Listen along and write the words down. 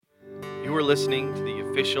You are listening to the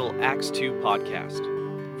official Acts 2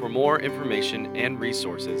 podcast. For more information and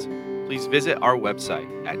resources, please visit our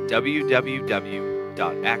website at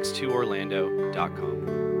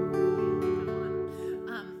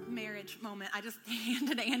www.acts2orlando.com. Marriage moment. I just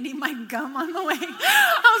handed Andy my gum on the way.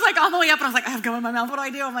 I was like on the way up and I was like, I have gum in my mouth. What do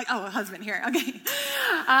I do? I'm like, oh, husband here. Okay.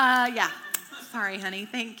 Yeah. Sorry, honey.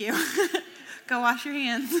 Thank you. Go wash your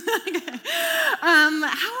hands. Okay. How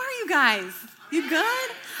are you guys? You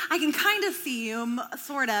good? I can kind of see you,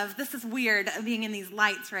 sort of. This is weird, being in these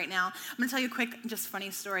lights right now. I'm going to tell you a quick, just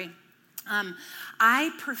funny story.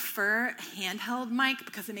 I prefer handheld mic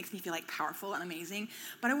because it makes me feel like powerful and amazing,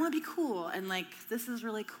 but I want to be cool, and like this is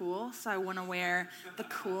really cool, so I want to wear the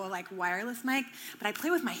cool like wireless mic, but I play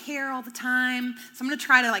with my hair all the time, so I'm going to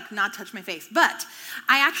try to like not touch my face. But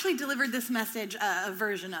I actually delivered this message, a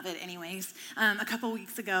version of it anyways, a couple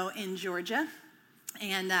weeks ago in Georgia.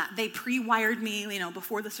 And they pre-wired me,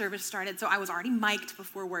 before the service started, so I was already mic'd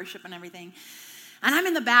before worship and everything. And I'm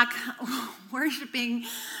in the back worshiping,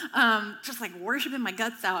 just like worshiping my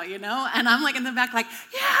guts out, And I'm like in the back like,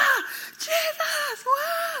 yeah, Jesus,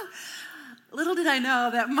 whoa. Little did I know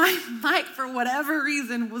that my mic, for whatever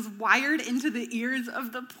reason, was wired into the ears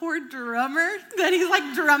of the poor drummer, that he's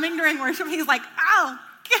like drumming during worship. He's like, oh,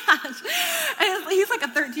 gosh. And he's like a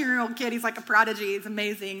 13-year-old kid. He's like a prodigy. He's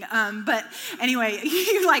amazing. But anyway,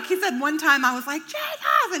 he said one time I was like,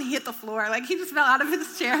 Jesus, and he hit the floor. Like he just fell out of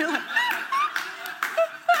his chair. Like,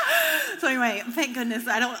 so anyway, thank goodness.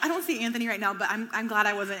 I don't see Anthony right now, but I'm glad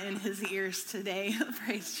I wasn't in his ears today.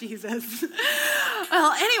 Praise Jesus.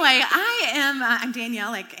 Well, anyway, I'm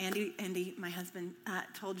Danielle, like Andy, my husband,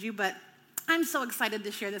 told you, but I'm so excited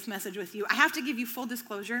to share this message with you. I have to give you full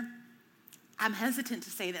disclosure. I'm hesitant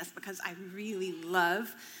to say this because I really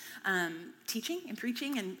love teaching and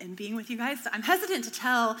preaching and being with you guys. So I'm hesitant to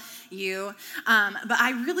tell you, but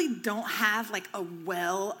I really don't have like a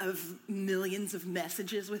well of millions of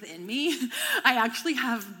messages within me. I actually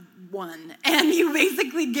have one, and you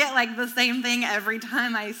basically get like the same thing every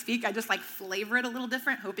time I speak. I just like flavor it a little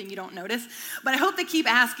different, hoping you don't notice. But I hope they keep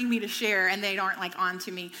asking me to share and they aren't like on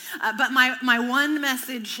to me. But my one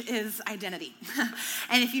message is identity.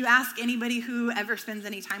 And if you ask anybody who ever spends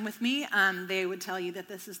any time with me, they would tell you that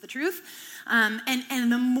this is the truth.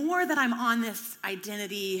 And the more that I'm on this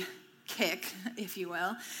identity kick, if you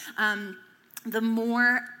will, the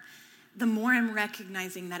more I'm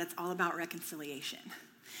recognizing that it's all about reconciliation.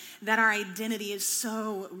 That our identity is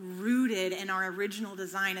so rooted in our original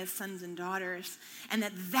design as sons and daughters, and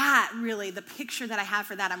that really, the picture that I have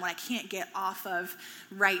for that and what I can't get off of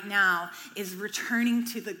right now is returning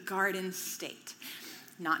to the garden state.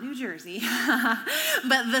 Not New Jersey,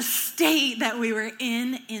 but the state that we were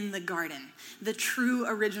in the garden, the true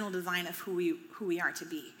original design of who we are to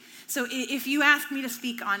be. So if you ask me to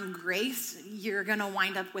speak on grace, you're going to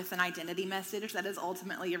wind up with an identity message that is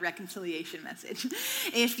ultimately a reconciliation message.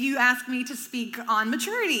 If you ask me to speak on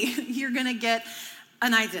maturity, you're going to get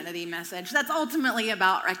an identity message that's ultimately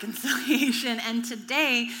about reconciliation. And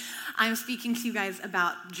today, I'm speaking to you guys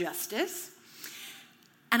about justice.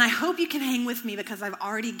 And I hope you can hang with me because I've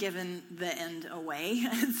already given the end away.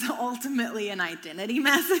 It's ultimately an identity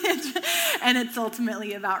message, and it's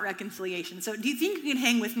ultimately about reconciliation. So do you think you can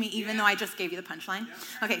hang with me even though I just gave you the punchline?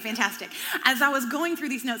 Okay, fantastic. As I was going through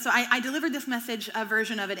these notes, so I delivered this message, a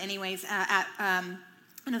version of it anyways, at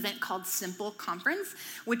an event called Simple Conference,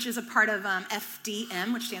 which is a part of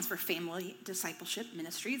FDM, which stands for Family Discipleship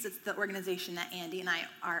Ministries. It's the organization that Andy and I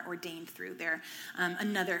are ordained through. They're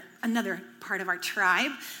another part of our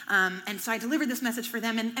tribe. And so I delivered this message for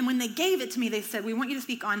them. And when they gave it to me, they said, we want you to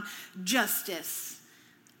speak on justice,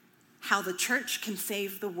 how the church can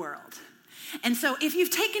save the world. And so if you've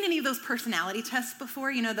taken any of those personality tests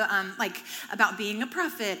before, like about being a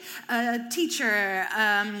prophet, a teacher,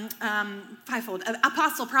 fivefold,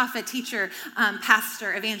 apostle, prophet, teacher,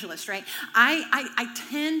 pastor, evangelist, right? I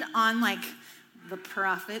tend on like the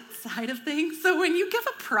prophet side of things. So when you give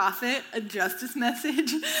a prophet a justice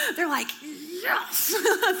message, they're like, yes.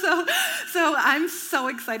 So I'm so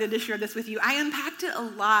excited to share this with you. I unpacked it a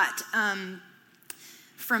lot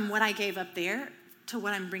from what I gave up there to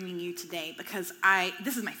what I'm bringing you today because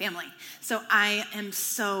this is my family. So I am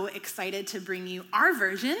so excited to bring you our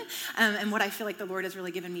version and what I feel like the Lord has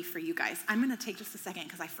really given me for you guys. I'm going to take just a second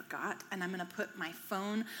because I forgot, and I'm going to put my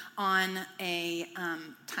phone on a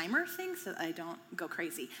timer thing so that I don't go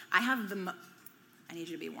crazy. I need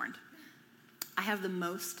you to be warned. I have the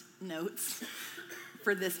most notes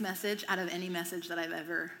for this message out of any message that I've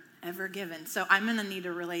ever given. So I'm going to need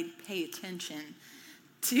to really pay attention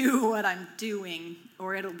to what I'm doing,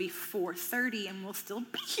 or it'll be 4:30 and we'll still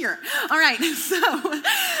be here. All right,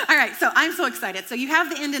 so I'm so excited. So you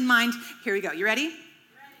have the end in mind. Here we go. You ready?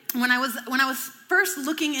 When I was first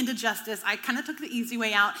looking into justice, I kind of took the easy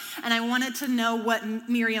way out, and I wanted to know what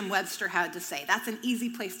Merriam-Webster had to say. That's an easy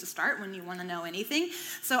place to start when you want to know anything.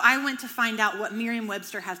 So I went to find out what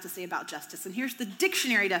Merriam-Webster has to say about justice. And here's the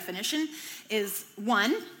dictionary definition: is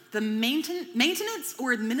 1, the maintenance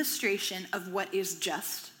or administration of what is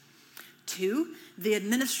just. 2, the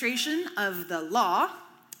administration of the law.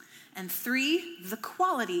 And 3, the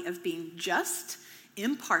quality of being just,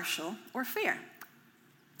 impartial, or fair.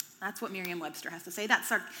 That's what Merriam-Webster has to say. That's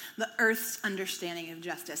the earth's understanding of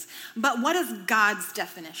justice. But what is God's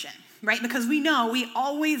definition, right? Because we know we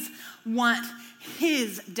always want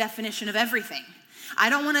his definition of everything. I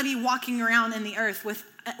don't want to be walking around in the earth with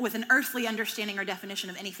an earthly understanding or definition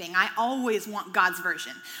of anything. I always want God's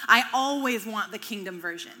version. I always want the kingdom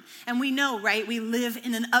version. And we know, right? We live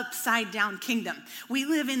in an upside down kingdom. We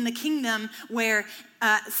live in the kingdom where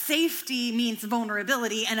safety means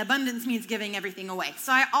vulnerability and abundance means giving everything away.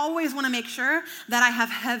 So I always want to make sure that I have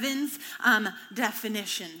heaven's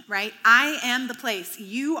definition, right? I am the place.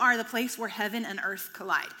 You are the place where heaven and earth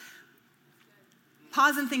collide.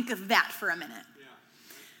 Pause and think of that for a minute.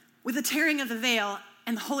 With the tearing of the veil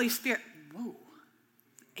and the Holy Spirit, whoa,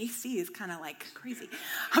 AC is kind of like crazy.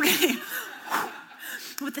 Okay,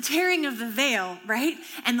 with the tearing of the veil, right,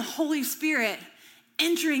 and the Holy Spirit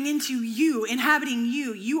entering into you, inhabiting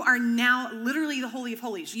you, you are now literally the Holy of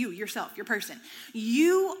Holies, you, yourself, your person.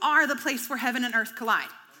 You are the place where heaven and earth collide.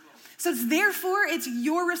 So therefore, it's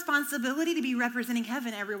your responsibility to be representing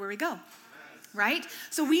heaven everywhere we go. Right?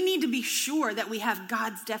 So we need to be sure that we have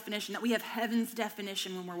God's definition, that we have heaven's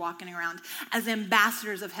definition when we're walking around. As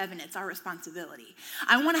ambassadors of heaven, it's our responsibility.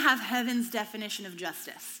 I want to have heaven's definition of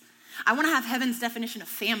justice. I want to have heaven's definition of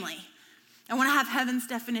family. I want to have heaven's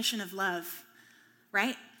definition of love.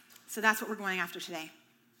 Right? So that's what we're going after today.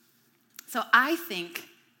 So I think,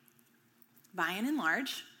 by and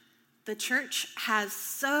large, the church has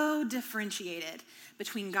so differentiated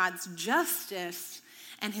between God's justice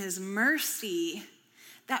and his mercy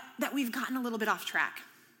that we've gotten a little bit off track.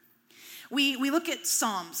 We look at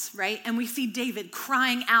Psalms, right? And we see David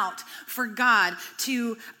crying out for God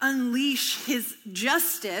to unleash his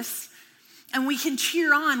justice. And we can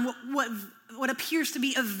cheer on what appears to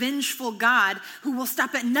be a vengeful God who will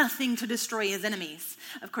stop at nothing to destroy his enemies.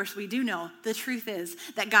 Of course, we do know the truth is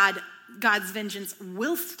that God's vengeance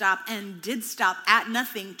will stop and did stop at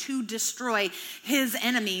nothing to destroy his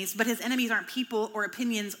enemies. But his enemies aren't people or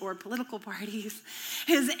opinions or political parties.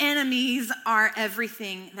 His enemies are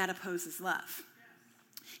everything that opposes love.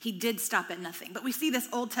 He did stop at nothing. But we see this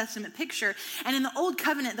Old Testament picture. And in the Old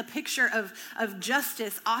Covenant, the picture of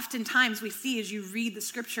justice, oftentimes we see as you read the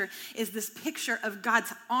scripture, is this picture of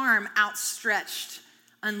God's arm outstretched,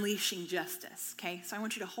 unleashing justice. Okay, so I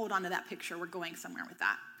want you to hold on to that picture. We're going somewhere with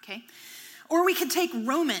that. Okay. Or we could take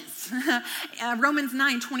Romans. Romans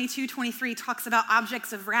 9:22-23 talks about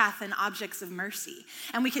objects of wrath and objects of mercy.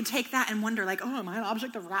 And we could take that and wonder like, oh, am I an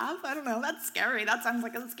object of wrath? I don't know. That's scary. That sounds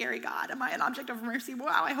like a scary God. Am I an object of mercy?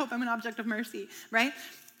 Wow, I hope I'm an object of mercy, right?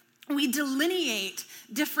 We delineate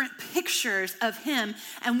different pictures of him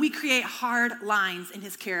and we create hard lines in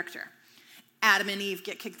his character. Adam and Eve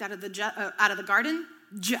get kicked out of the garden,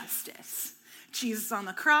 justice. Jesus on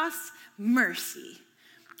the cross, mercy.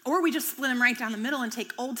 Or we just split them right down the middle and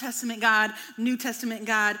take Old Testament God, New Testament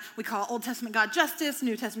God. We call Old Testament God justice,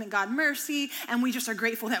 New Testament God mercy, and we just are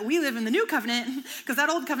grateful that we live in the New Covenant because that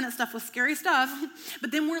Old Covenant stuff was scary stuff.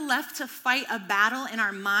 But then we're left to fight a battle in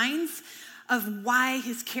our minds of why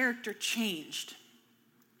his character changed.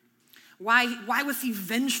 Why was he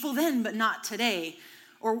vengeful then but not today?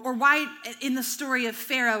 Or why in the story of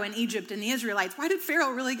Pharaoh and Egypt and the Israelites, why did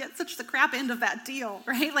Pharaoh really get such the crap end of that deal,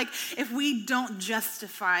 right? Like if we don't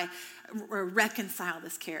justify or reconcile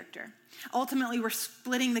this character. Ultimately, we're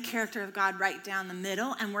splitting the character of God right down the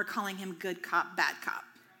middle and we're calling him good cop, bad cop.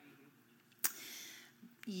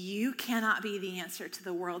 You cannot be the answer to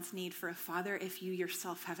the world's need for a father if you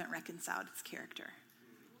yourself haven't reconciled his character.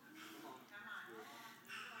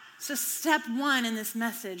 So step one in this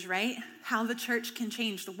message, right? How the church can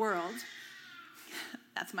change the world,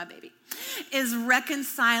 that's my baby, is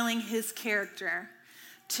reconciling his character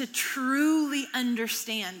to truly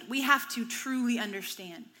understand. We have to truly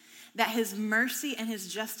understand that his mercy and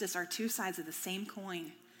his justice are two sides of the same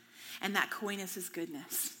coin. And that coin is his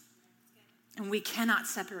goodness. And we cannot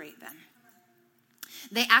separate them.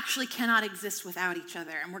 They actually cannot exist without each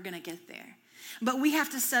other, and we're going to get there. But we have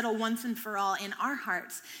to settle once and for all in our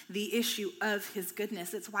hearts the issue of his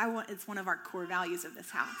goodness. It's why it's one of our core values of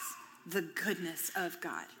this house, the goodness of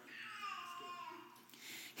God.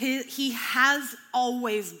 He has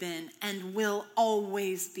always been and will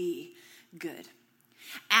always be good.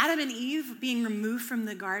 Adam and Eve being removed from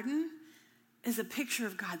the garden is a picture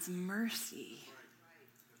of God's mercy.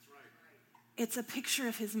 It's a picture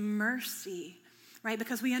of his mercy, right?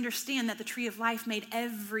 Because we understand that the tree of life made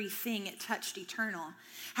everything it touched eternal.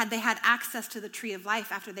 Had they had access to the tree of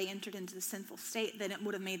life after they entered into the sinful state, then it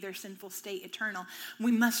would have made their sinful state eternal.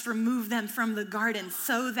 We must remove them from the garden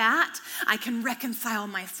so that I can reconcile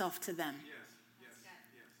myself to them.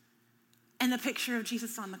 And the picture of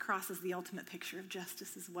Jesus on the cross is the ultimate picture of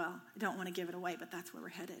justice as well. I don't want to give it away, but that's where we're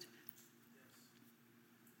headed.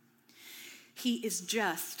 He is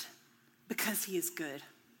just because he is good.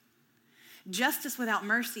 Justice without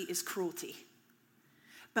mercy is cruelty.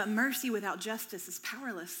 But mercy without justice is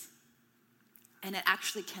powerless. And it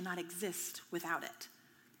actually cannot exist without it.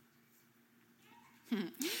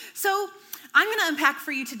 So I'm going to unpack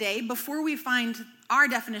for you today, before we find our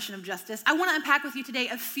definition of justice, I want to unpack with you today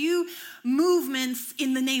a few movements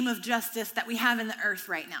in the name of justice that we have in the earth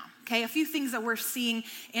right now. Okay, a few things that we're seeing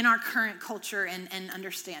in our current culture and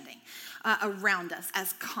understanding around us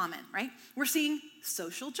as common, right? We're seeing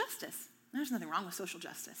social justice. There's nothing wrong with social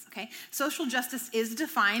justice, okay? Social justice is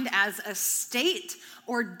defined as a state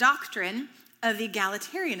or doctrine of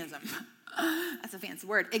egalitarianism. That's a fancy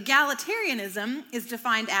word. Egalitarianism is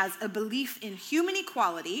defined as a belief in human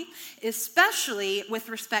equality, especially with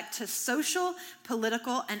respect to social,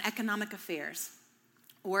 political, and economic affairs,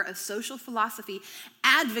 or a social philosophy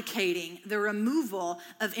advocating the removal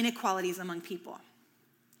of inequalities among people.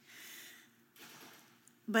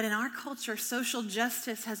 But in our culture, social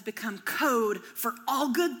justice has become code for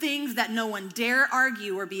all good things that no one dare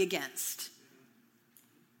argue or be against.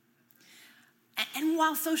 And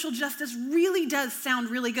while social justice really does sound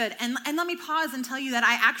really good, and let me pause and tell you that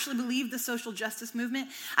I actually believe the social justice movement.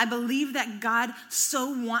 I believe that God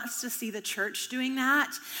so wants to see the church doing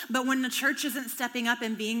that. But when the church isn't stepping up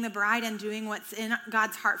and being the bride and doing what's in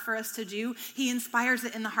God's heart for us to do, he inspires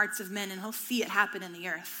it in the hearts of men, and he'll see it happen in the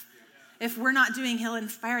earth. If we're not doing, he'll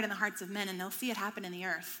inspire it in the hearts of men, and they'll see it happen in the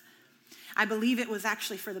earth. I believe it was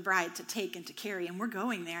actually for the bride to take and to carry, and we're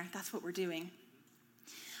going there. That's what we're doing.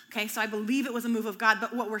 Okay, so I believe it was a move of God,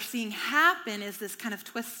 but what we're seeing happen is this kind of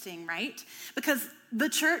twisting, right? Because the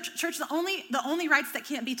church, the only rights that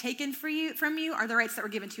can't be taken from you are the rights that were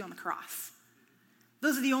given to you on the cross.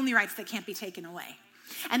 Those are the only rights that can't be taken away.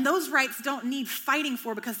 And those rights don't need fighting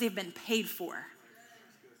for because they've been paid for,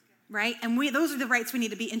 right? And those are the rights we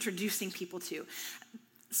need to be introducing people to.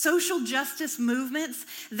 Social justice movements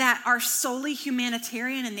that are solely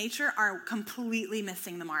humanitarian in nature are completely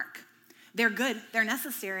missing the mark. They're good, they're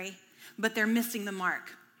necessary, but they're missing the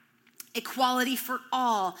mark. Equality for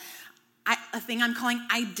all, a thing I'm calling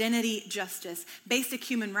identity justice, basic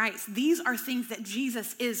human rights. These are things that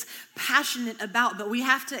Jesus is passionate about, but we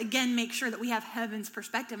have to, again, make sure that we have heaven's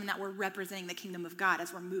perspective and that we're representing the kingdom of God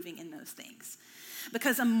as we're moving in those things.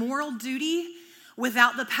 Because a moral duty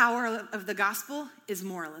without the power of the gospel is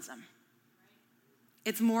moralism.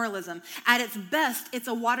 It's moralism. At its best, it's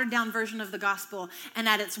a watered down version of the gospel, and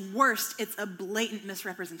at its worst, it's a blatant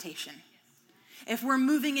misrepresentation. If we're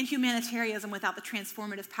moving in humanitarianism without the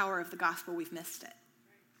transformative power of the gospel, we've missed it.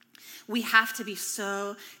 We have to be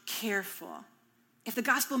so careful. If the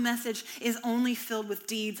gospel message is only filled with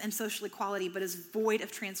deeds and social equality, but is void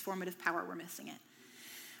of transformative power, we're missing it.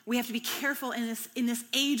 We have to be careful in this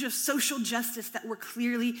age of social justice that we're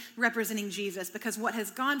clearly representing Jesus, because what has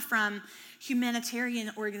gone from humanitarian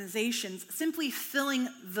organizations simply filling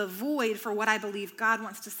the void for what I believe God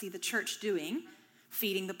wants to see the church doing,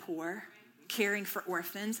 feeding the poor, caring for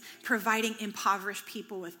orphans, providing impoverished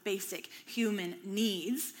people with basic human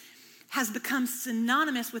needs, has become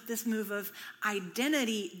synonymous with this move of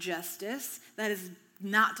identity justice that is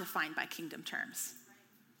not defined by kingdom terms.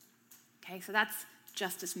 Okay, so that's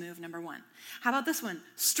justice move number one. How about this one?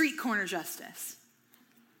 Street corner justice.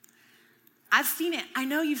 I've seen it. I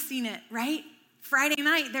know you've seen it, right? Friday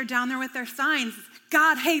night, they're down there with their signs.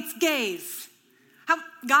 God hates gays.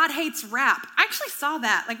 God hates rap. I actually saw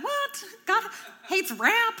that. Like, what? God hates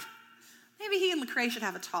rap? Maybe he and Lecrae should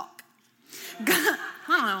have a talk. God, I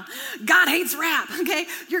don't know. God hates rap, okay?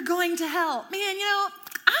 You're going to hell. Man,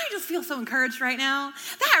 I just feel so encouraged right now.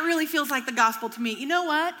 That really feels like the gospel to me. You know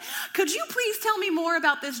what? Could you please tell me more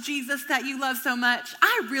about this Jesus that you love so much?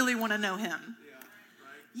 I really want to know him.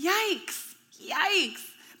 Yeah, right. Yikes.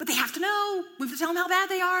 But they have to know. We have to tell them how bad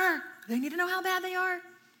they are. They need to know how bad they are.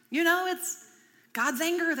 It's God's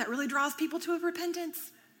anger that really draws people to a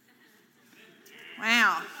repentance.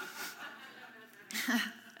 Wow.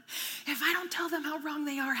 If I don't tell them how wrong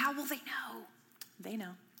they are, how will they know? They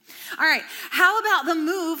know. All right, how about the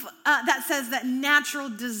move that says that natural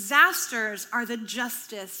disasters are the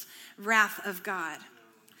justice, wrath of God?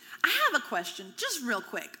 I have a question, just real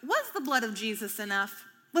quick. Was the blood of Jesus enough?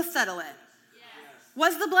 Let's settle it. Yes.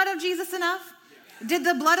 Was the blood of Jesus enough? Yes. Did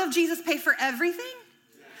the blood of Jesus pay for everything?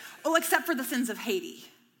 Yes. Oh, except for the sins of Haiti.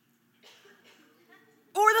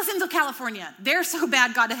 Or the sins of California. They're so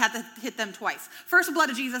bad, God had to hit them twice. First the blood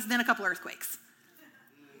of Jesus, then a couple earthquakes.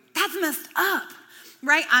 That's messed up,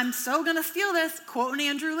 right? I'm so going to steal this, quoting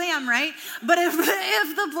Andrew Lamb, right? But if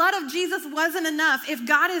the blood of Jesus wasn't enough, if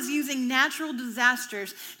God is using natural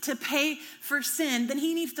disasters to pay for sin, then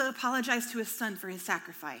he needs to apologize to his son for his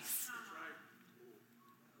sacrifice.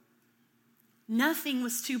 Nothing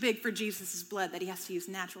was too big for Jesus' blood that he has to use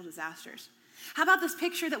natural disasters. How about this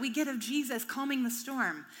picture that we get of Jesus calming the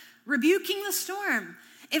storm, rebuking the storm?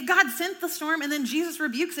 If God sent the storm and then Jesus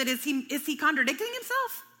rebukes it, is he contradicting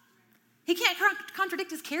himself? He can't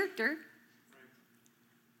contradict his character.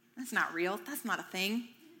 That's not real. That's not a thing.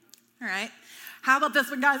 All right. How about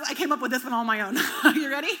this one, guys? I came up with this one on my own. Are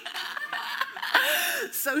you ready?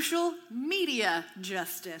 Social media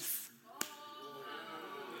justice.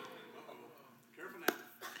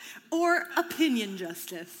 Or opinion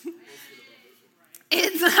justice.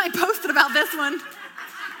 I posted about this one.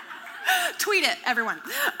 Tweet it, everyone.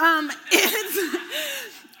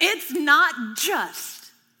 It's not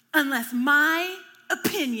just unless my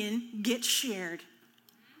opinion gets shared.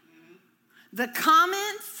 The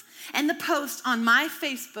comments and the posts on my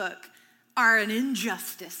Facebook are an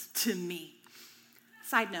injustice to me.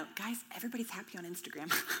 Side note, guys, everybody's happy on Instagram.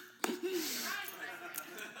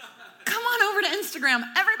 Come on over to Instagram.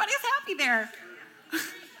 Everybody's happy there.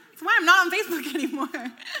 That's why I'm not on Facebook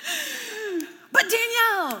anymore. But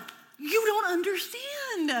Danielle, you don't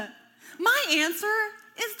understand. My answer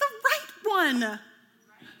is the right one.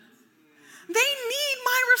 They need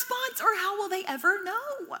my response, or how will they ever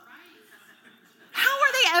know? How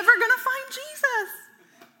are they ever going to find Jesus?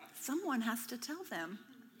 Someone has to tell them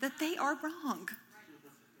that they are wrong.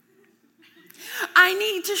 I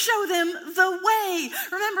need to show them the way.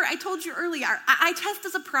 Remember, I told you earlier, I test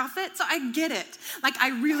as a prophet, so I get it. Like, I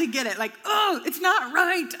really get it. Like, oh, it's not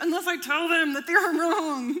right unless I tell them that they're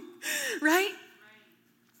wrong. Right?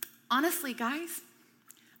 Honestly, guys,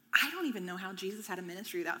 I don't even know how Jesus had a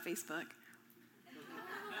ministry without Facebook.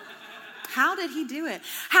 How did he do it?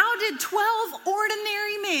 How did 12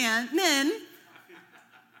 ordinary men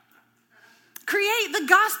create the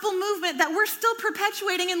gospel movement that we're still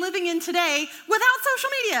perpetuating and living in today without social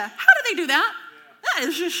media? How did they do that? That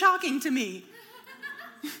is just shocking to me.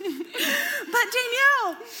 But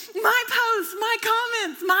Danielle, my posts, my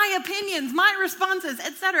comments, my opinions, my responses,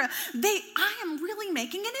 etc., I am really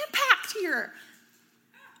making an impact here.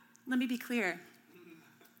 Let me be clear.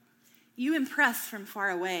 You impress from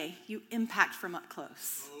far away. You impact from up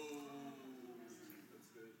close.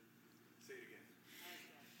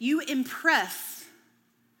 You impress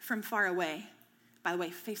from far away. By the way,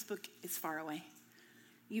 Facebook is far away.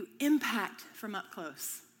 You impact from up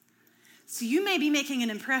close. So you may be making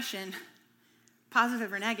an impression,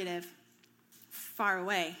 positive or negative, far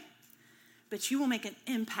away, but you will make an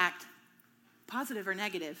impact, positive or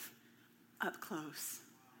negative, up close.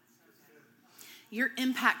 Your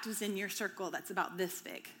impact is in your circle that's about this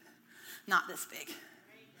big, not this big.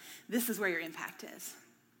 This is where your impact is.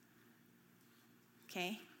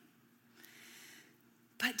 Okay?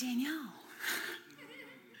 But Danielle,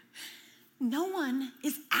 no one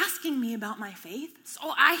is asking me about my faith, so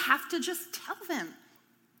I have to just tell them.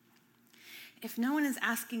 If no one is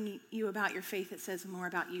asking you about your faith, it says more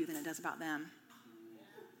about you than it does about them.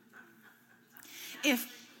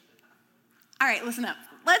 All right, listen up.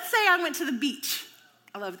 Let's say I went to the beach.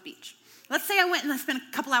 I love the beach. Let's say I went and I spent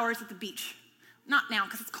a couple hours at the beach. Not now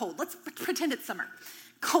because it's cold. Let's pretend it's summer.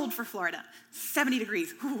 Cold for Florida, 70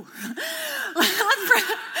 degrees. Let's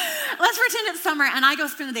pretend it's summer and I go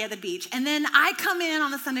spend the day at the beach. And then I come in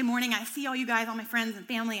on the Sunday morning. I see all you guys, all my friends and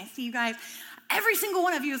family. I see you guys. Every single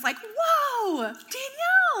one of you is like, whoa,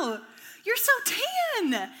 Danielle, you're so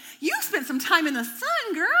tan. You spent some time in the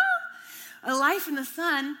sun, girl. A life in the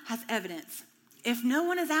sun has evidence. If no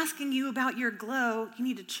one is asking you about your glow, you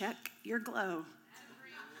need to check your glow.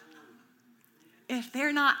 If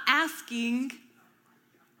they're not asking,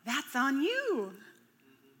 that's on you.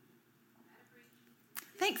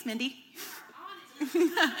 Thanks, Mindy.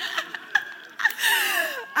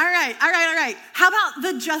 All right. How about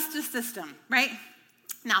the justice system, right?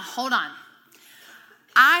 Now, hold on.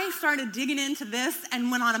 I started digging into this and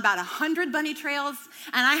went on about 100 bunny trails,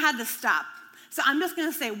 and I had to stop. So I'm just going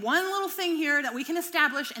to say one little thing here that we can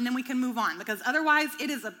establish, and then we can move on, because otherwise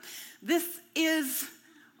this is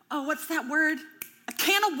what's that word? A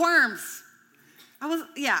can of worms. All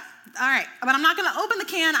right. But I'm not going to open the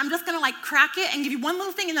can. I'm just going to crack it and give you one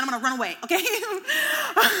little thing and then I'm going to run away, okay?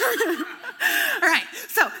 All right.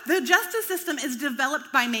 So the justice system is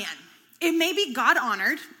developed by man. It may be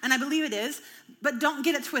God-honored, and I believe it is, but don't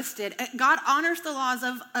get it twisted. God honors the laws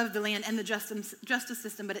of the land and the justice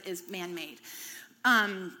system, but it is man-made.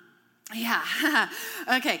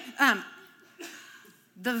 Okay.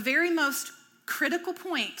 The very most critical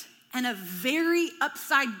point and a very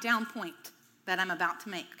upside-down point that I'm about to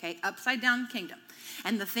make, okay? Upside-down kingdom.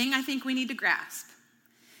 And the thing I think we need to grasp,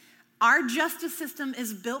 our justice system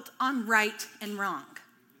is built on right and wrong.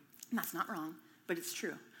 And that's not wrong, but it's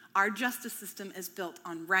true. Our justice system is built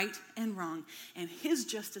on right and wrong, and his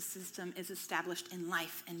justice system is established in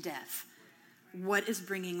life and death. What is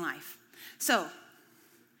bringing life? So,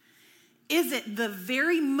 is it the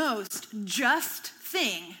very most just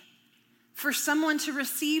thing for someone to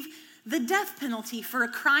receive the death penalty for a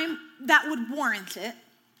crime that would warrant it?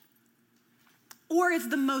 Or is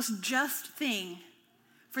the most just thing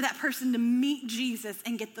for that person to meet Jesus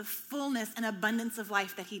and get the fullness and abundance of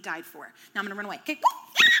life that he died for? Now I'm going to run away. Okay.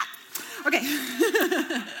 Okay.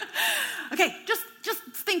 Okay, just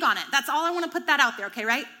think on it. That's all I want to put that out there, okay,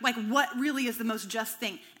 right? What really is the most just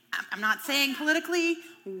thing? I'm not saying politically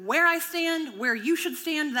where I stand, where you should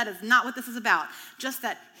stand. That is not what this is about. Just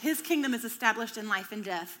that his kingdom is established in life and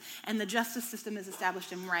death, and the justice system is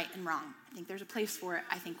established in right and wrong. I think there's a place for it.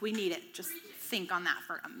 I think we need it. Just think on that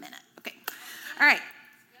for a minute. Okay. All right.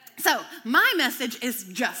 So my message is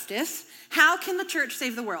justice. How can the church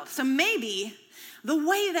save the world? So maybe the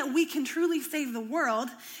way that we can truly save the world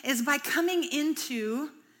is by coming into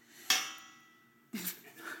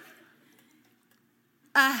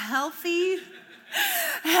a healthy,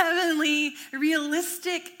 heavenly,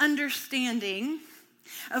 realistic understanding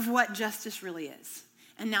of what justice really is.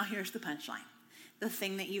 And now here's the punchline. The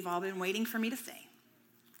thing that you've all been waiting for me to say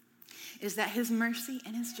is that his mercy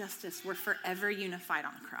and his justice were forever unified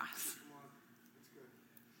on the cross.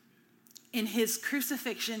 In his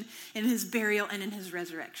crucifixion, in his burial, and in his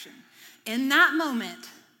resurrection. In that moment,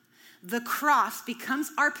 the cross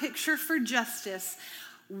becomes our picture for justice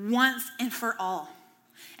once and for all.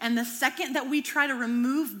 And the second that we try to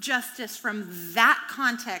remove justice from that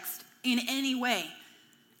context in any way,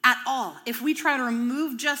 at all, if we try to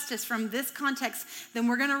remove justice from this context, then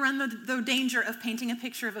we're going to run the danger of painting a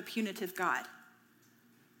picture of a punitive God.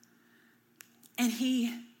 And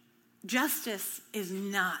justice is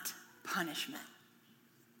not punishment.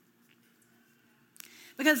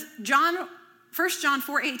 Because 1 John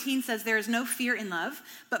 4:18 says there is no fear in love,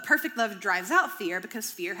 but perfect love drives out fear because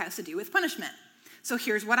fear has to do with punishment. So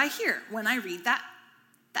here's what I hear when I read that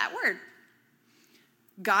word.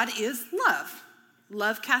 God is love.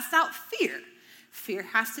 Love casts out fear. Fear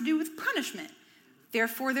has to do with punishment.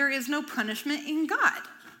 Therefore, there is no punishment in God.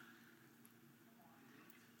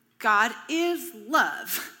 God is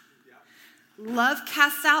love. Love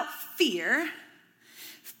casts out fear.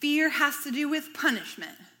 Fear has to do with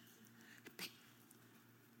punishment.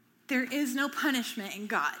 There is no punishment in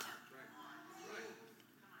God.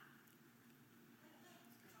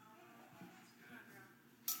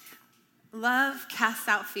 Love casts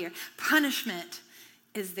out fear. Punishment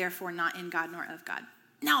is therefore not in God nor of God.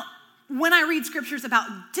 Now, when I read scriptures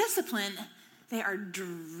about discipline, they are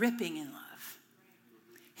dripping in love.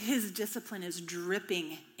 His discipline is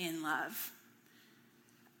dripping in love.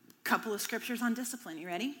 Couple of scriptures on discipline. You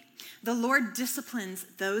ready? The Lord disciplines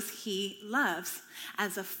those he loves.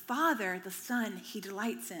 As a father, the son he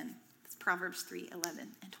delights in. That's Proverbs 3:11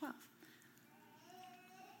 and 12.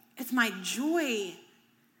 It's my joy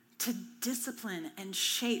to discipline and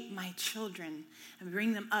shape my children and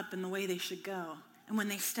bring them up in the way they should go. And when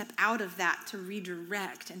they step out of that, to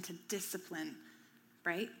redirect and to discipline,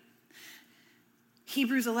 right?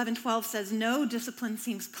 Hebrews 11:12 says, no discipline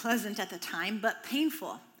seems pleasant at the time, but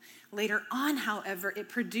painful. Later on, however, it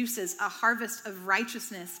produces a harvest of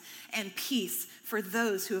righteousness and peace for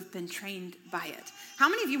those who have been trained by it. How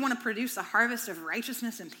many of you want to produce a harvest of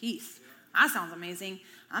righteousness and peace? That sounds amazing.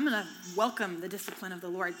 I'm going to welcome the discipline of the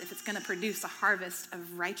Lord if it's going to produce a harvest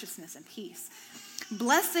of righteousness and peace.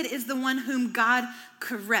 Blessed is the one whom God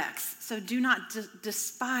corrects, so do not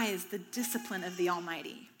despise the discipline of the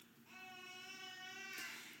Almighty.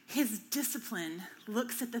 His discipline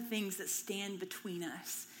looks at the things that stand between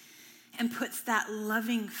us and puts that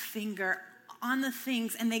loving finger on the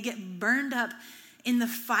things, and they get burned up in the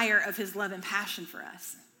fire of his love and passion for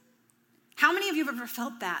us. How many of you have ever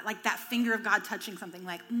felt that? Like that finger of God touching something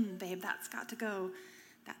like, babe, that's got to go.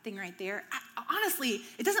 That thing right there. Honestly,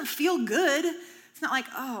 it doesn't feel good It's not like,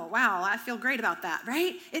 oh, wow, I feel great about that,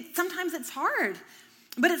 right? Sometimes it's hard,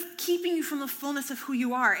 but it's keeping you from the fullness of who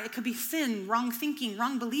you are. It could be sin, wrong thinking,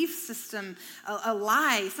 wrong belief system, a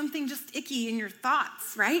lie, something just icky in your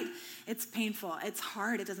thoughts, right? It's painful. It's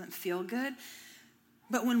hard. It doesn't feel good.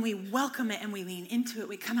 But when we welcome it and we lean into it,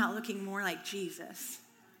 we come out looking more like Jesus.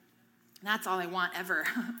 And that's all I want ever,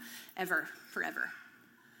 ever, forever.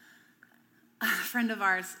 A friend of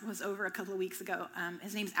ours was over a couple of weeks ago.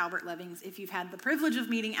 His name's Albert Levings. If you've had the privilege of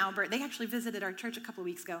meeting Albert, they actually visited our church a couple of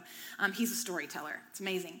weeks ago. He's a storyteller. It's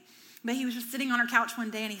amazing. But he was just sitting on our couch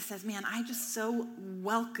one day and he says, man, I just so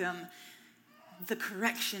welcome the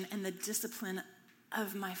correction and the discipline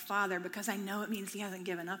of my father because I know it means he hasn't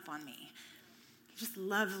given up on me. I just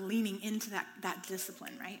love leaning into that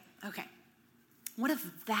discipline, right? Okay. What if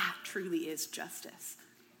that truly is justice?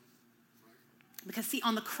 Because see,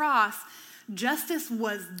 on the cross, justice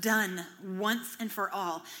was done once and for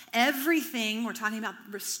all. Everything, we're talking about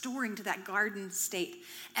restoring to that garden state.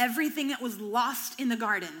 Everything that was lost in the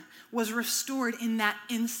garden was restored in that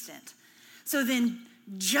instant. So then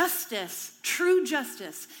justice, true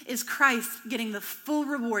justice, is Christ getting the full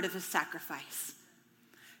reward of his sacrifice.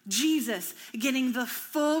 Jesus getting the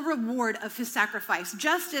full reward of his sacrifice.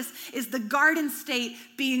 Justice is the garden state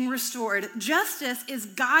being restored. Justice is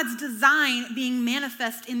God's design being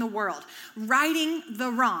manifest in the world, righting the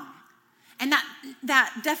wrong. And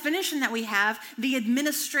that definition that we have, the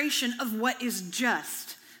administration of what is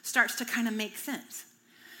just, starts to kind of make sense.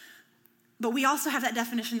 But we also have that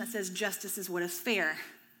definition that says justice is what is fair.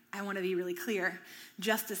 I want to be really clear.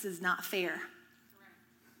 Justice is not fair.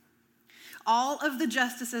 All of the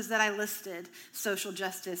justices that I listed, social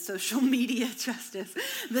justice, social media justice,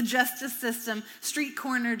 the justice system, street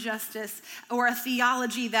corner justice, or a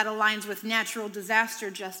theology that aligns with natural disaster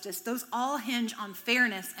justice, those all hinge on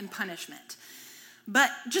fairness and punishment. But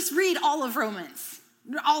just read all of Romans,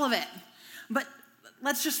 all of it. But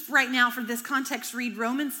let's just right now for this context read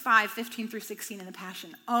Romans 5:15-16 in the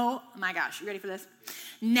Passion. Oh my gosh, you ready for this?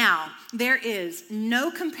 Now, there is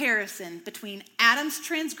no comparison between Adam's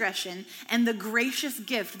transgression and the gracious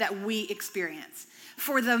gift that we experience.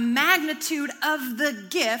 For the magnitude of the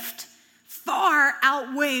gift far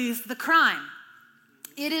outweighs the crime.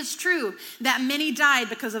 It is true that many died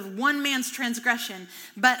because of one man's transgression,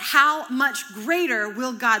 but how much greater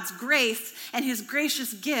will God's grace and his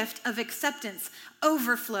gracious gift of acceptance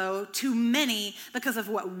overflow to many because of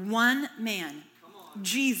what one man,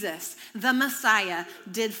 Jesus, the Messiah,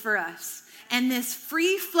 did for us. And this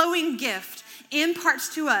free-flowing gift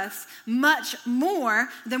imparts to us much more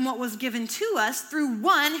than what was given to us through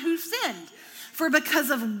one who sinned. For because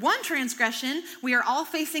of one transgression, we are all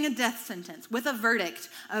facing a death sentence with a verdict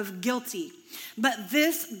of guilty. But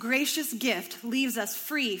this gracious gift leaves us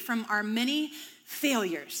free from our many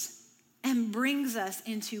failures and brings us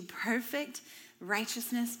into perfect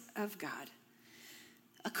righteousness of God,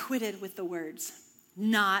 acquitted with the words,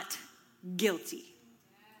 not guilty.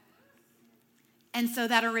 And so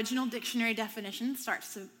that original dictionary definition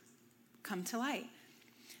starts to come to light.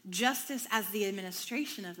 Justice as the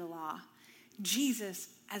administration of the law, Jesus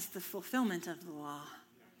as the fulfillment of the law.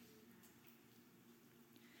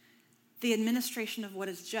 The administration of what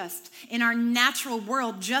is just. In our natural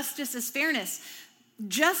world, justice is fairness.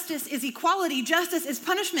 Justice is equality. Justice is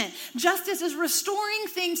punishment. Justice is restoring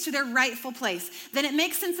things to their rightful place. Then it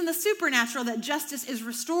makes sense in the supernatural that justice is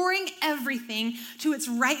restoring everything to its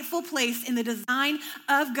rightful place in the design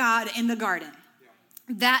of God in the garden.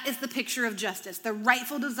 That is the picture of justice, the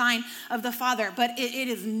rightful design of the Father. But it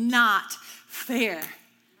is not fair.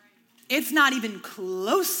 It's not even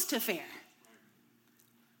close to fair.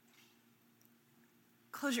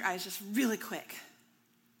 Close your eyes just really quick.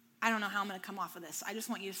 I don't know how I'm going to come off of this. I just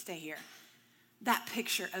want you to stay here. That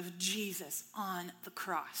picture of Jesus on the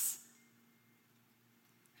cross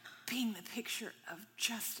being the picture of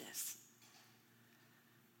justice,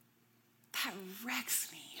 that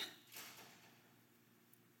wrecks me.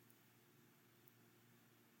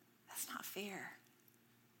 That's not fair,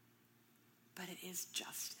 but it is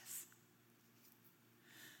justice.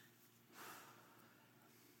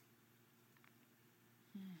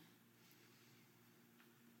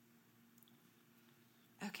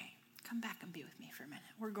 Okay, come back and be with me for a minute.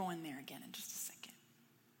 We're going there again in just a second.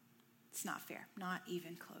 It's not fair, not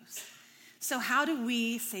even close. So how do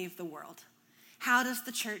we save the world? How does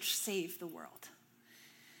the church save the world?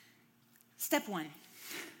 Step one,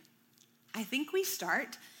 I think we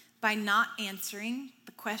start by not answering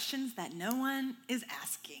the questions that no one is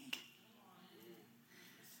asking.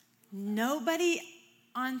 Nobody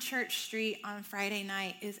on Church Street on Friday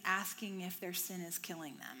night is asking if their sin is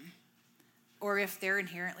killing them, or if they're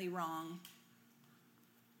inherently wrong,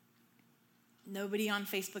 Nobody on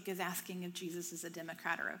Facebook is asking if Jesus is a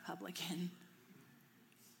Democrat or a Republican.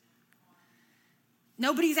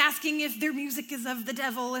 Nobody's asking if their music is of the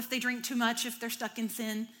devil, if they drink too much, if they're stuck in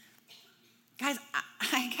sin. Guys,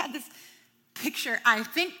 I got this picture. I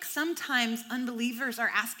think sometimes unbelievers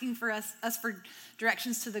are asking for us for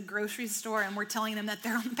directions to the grocery store, and we're telling them that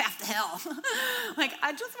they're on the path to hell. Like,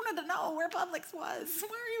 I just wanted to know where Publix was.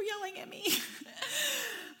 Why are you yelling at me?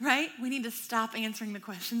 Right? We need to stop answering the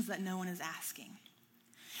questions that no one is asking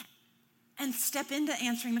and step into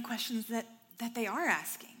answering the questions that they are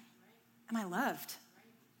asking. Am I loved?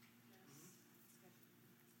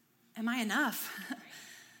 Am I enough?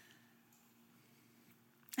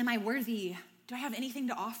 Am I worthy? Do I have anything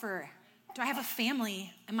to offer? Do I have a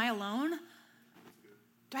family? Am I alone?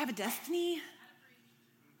 Do I have a destiny?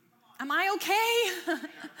 Am I okay?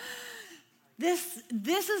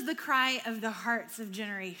 This is the cry of the hearts of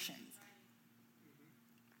generations.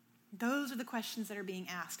 Those are the questions that are being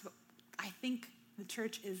asked. But I think the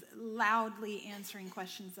church is loudly answering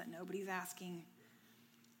questions that nobody's asking.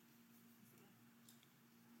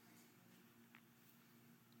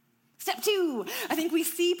 Step 2, I think we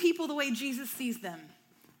see people the way Jesus sees them.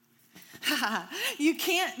 You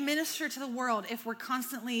can't minister to the world if we're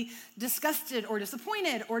constantly disgusted or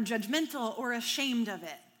disappointed or judgmental or ashamed of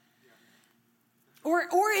it. Or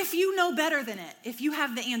if you know better than it, if you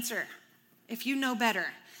have the answer, if you know better.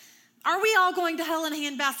 Are we all going to hell in a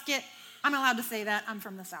handbasket? I'm allowed to say that. I'm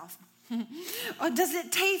from the South. Or does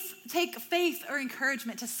it take faith or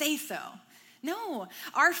encouragement to say so? No,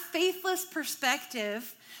 our faithless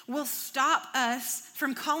perspective will stop us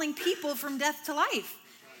from calling people from death to life.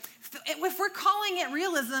 If we're calling it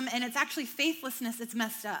realism and it's actually faithlessness, it's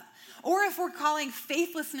messed up. Or if we're calling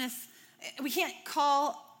faithlessness, we can't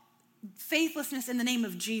call faithlessness in the name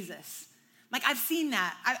of Jesus. Like, I've seen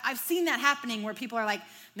that. I've seen that happening where people are like,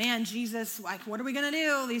 man, Jesus, like, what are we going to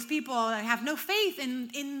do? These people have no faith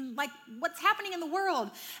in like what's happening in the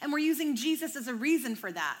world. And we're using Jesus as a reason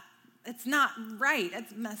for that. It's not right.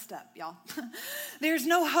 It's messed up, y'all. There's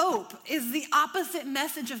no hope is the opposite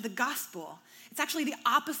message of the gospel. It's actually the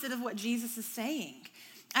opposite of what Jesus is saying.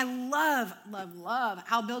 I love, love, love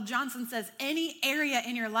how Bill Johnson says any area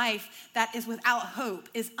in your life that is without hope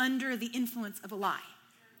is under the influence of a lie.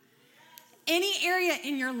 Any area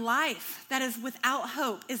in your life that is without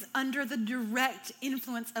hope is under the direct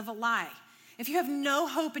influence of a lie. If you have no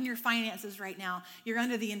hope in your finances right now, you're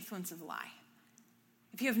under the influence of a lie.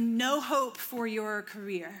 If you have no hope for your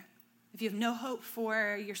career, if you have no hope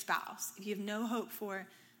for your spouse, if you have no hope for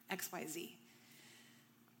XYZ,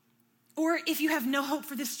 or if you have no hope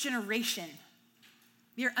for this generation,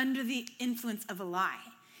 you're under the influence of a lie.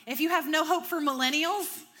 If you have no hope for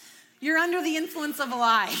millennials, you're under the influence of a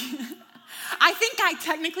lie. I think I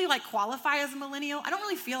technically qualify as a millennial. I don't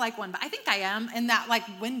really feel like one, but I think I am in that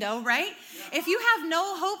window, right? Yeah. If you have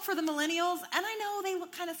no hope for the millennials, and I know they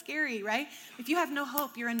look kind of scary, right? If you have no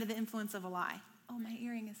hope, you're under the influence of a lie. Oh, my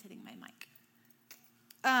earring is hitting my mic.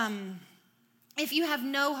 If you have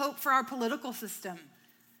no hope for our political system,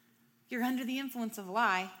 you're under the influence of a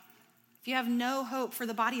lie. If you have no hope for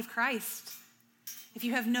the body of Christ, if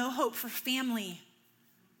you have no hope for family,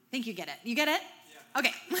 I think you get it. You get it?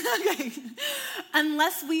 Okay. Okay.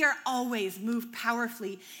 Unless we are always moved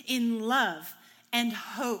powerfully in love and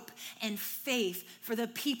hope and faith for the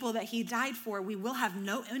people that he died for, we will have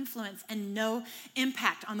no influence and no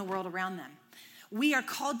impact on the world around them. We are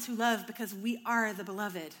called to love because we are the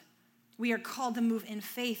beloved. We are called to move in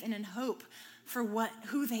faith and in hope for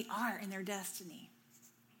who they are in their destiny.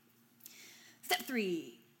 Step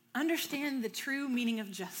 3, understand the true meaning of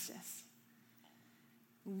justice.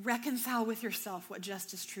 Reconcile with yourself what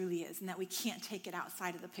justice truly is, and that we can't take it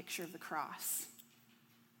outside of the picture of the cross.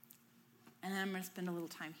 And I'm going to spend a little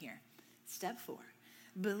time here. Step 4,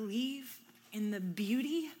 believe in the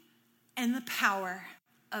beauty and the power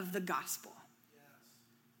of the gospel. Yes.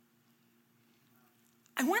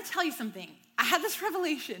 I want to tell you something. I had this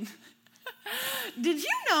revelation. Did you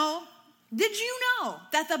know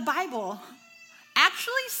that the Bible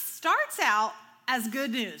actually starts out as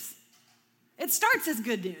good news? It starts as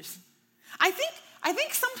good news. I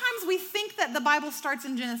think sometimes we think that the Bible starts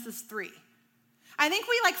in Genesis 3. I think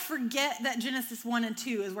we forget that Genesis 1 and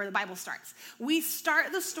 2 is where the Bible starts. We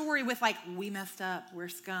start the story with we messed up, we're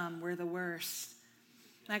scum, we're the worst.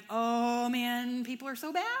 Oh man, people are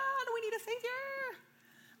so bad, we need a savior,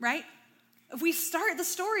 right? If we start the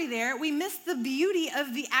story there, we miss the beauty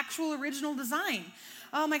of the actual original design.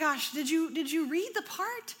 Oh my gosh, did you read the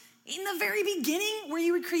part in the very beginning where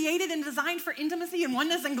you were created and designed for intimacy and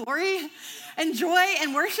oneness and glory and joy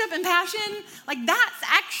and worship and passion? That's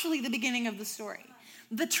actually the beginning of the story.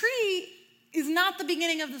 The tree is not the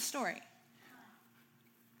beginning of the story.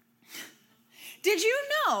 Did you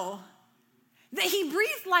know that he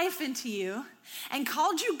breathed life into you and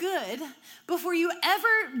called you good before you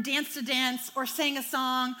ever danced a dance or sang a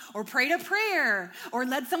song or prayed a prayer or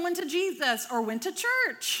led someone to Jesus or went to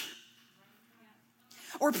church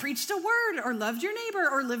or preached a word or loved your neighbor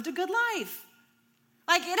or lived a good life?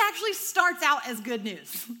 Like, it actually starts out as good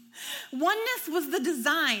news. Oneness was the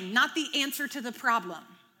design, not the answer to the problem.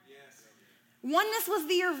 Yes. Oneness was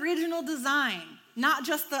the original design, not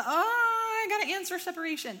just the, I got to answer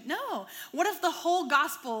separation. No. What if the whole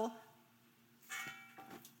gospel,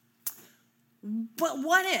 but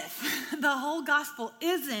what if the whole gospel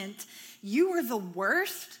isn't you were the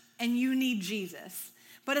worst and you need Jesus,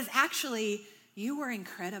 but it's actually you were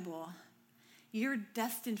incredible. You're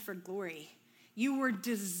destined for glory. You were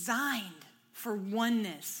designed for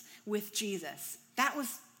oneness with Jesus. That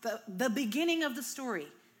was the beginning of the story,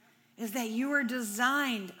 is that you were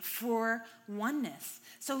designed for oneness.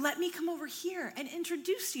 So let me come over here and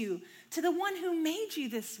introduce you to the one who made you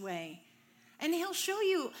this way. And he'll show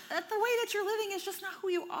you that the way that you're living is just not who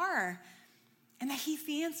you are, and that he's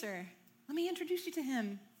the answer. Let me introduce you to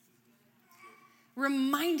him,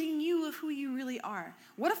 reminding you of who you really are.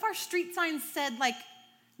 What if our street signs said, like,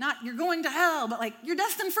 not you're going to hell, but like you're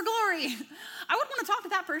destined for glory? I would want to talk to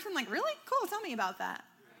that person, like, really? Cool, tell me about that.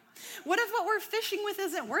 What if what we're fishing with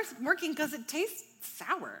isn't working because it tastes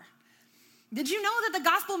sour? Did you know that the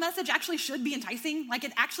gospel message actually should be enticing? Like,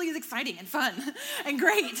 it actually is exciting and fun and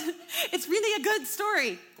great. It's really a good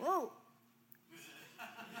story. Whoa.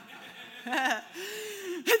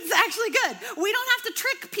 It's actually good. We don't have to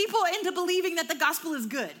trick people into believing that the gospel is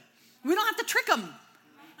good. We don't have to trick them.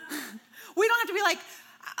 We don't have to be like,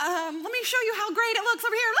 let me show you how great it looks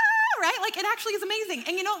over here, right? Like, it actually is amazing.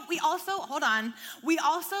 And you know, we also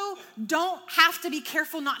don't have to be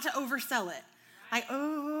careful not to oversell it. Like,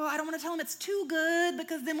 I don't want to tell them it's too good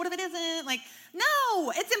because then what if it isn't? Like,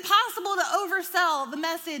 no, it's impossible to oversell the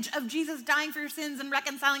message of Jesus dying for your sins and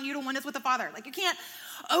reconciling you to oneness with the Father. Like, you can't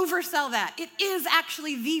oversell that. It is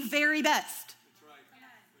actually the very best.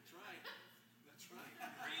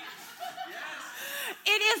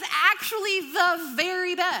 It is actually the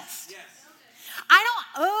very best. Yes.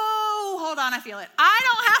 Hold on, I feel it. I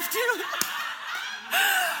don't have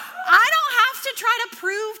to try to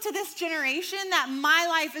prove to this generation that my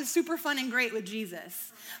life is super fun and great with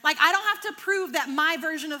Jesus. Like, I don't have to prove that my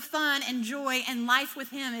version of fun and joy and life with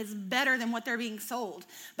him is better than what they're being sold,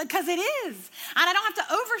 because it is. And I don't have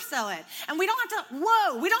to oversell it. And we don't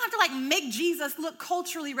have to like make Jesus look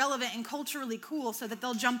culturally relevant and culturally cool so that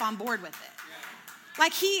they'll jump on board with it.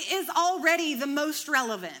 Like, he is already the most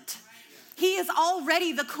relevant. He is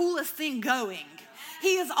already the coolest thing going.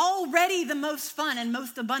 He is already the most fun and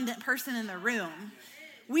most abundant person in the room.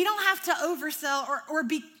 We don't have to oversell or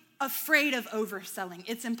be afraid of overselling.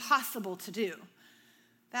 It's impossible to do.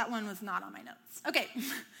 That one was not on my notes. Okay.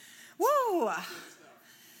 Woo.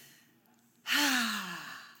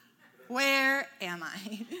 Where am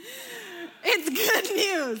I? It's good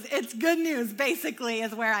news. It's good news, basically,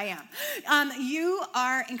 is where I am. You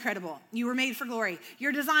are incredible. You were made for glory.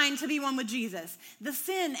 You're designed to be one with Jesus. The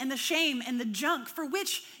sin and the shame and the junk for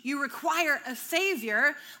which you require a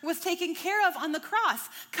Savior was taken care of on the cross.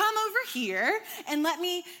 Come over here and let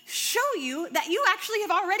me show you that you actually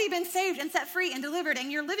have already been saved and set free and delivered,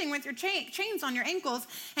 and you're living with your chains on your ankles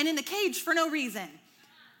and in the cage for no reason.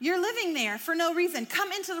 You're living there for no reason.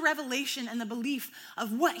 Come into the revelation and the belief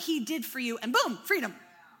of what he did for you, and boom, freedom.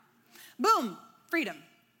 Boom, freedom.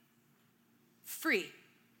 Free.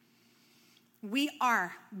 We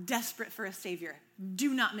are desperate for a Savior.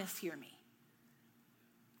 Do not mishear me.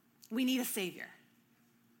 We need a Savior.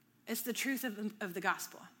 It's the truth of the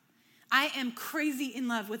gospel. I am crazy in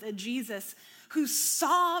love with a Jesus who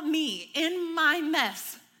saw me in my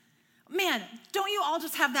mess. Man, don't you all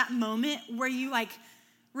just have that moment where you like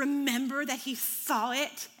remember that he saw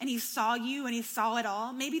it and he saw you and he saw it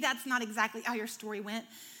all? Maybe that's not exactly how your story went,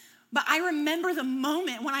 but I remember the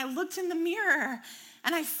moment when I looked in the mirror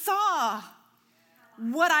and I saw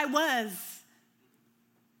what I was.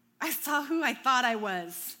 I saw who I thought I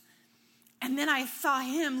was. And then I saw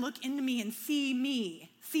him look into me and see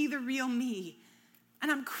the real me. And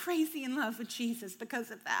I'm crazy in love with Jesus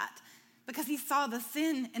because of that, because he saw the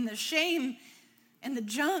sin and the shame and the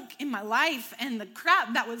junk in my life and the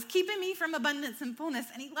crap that was keeping me from abundance and fullness,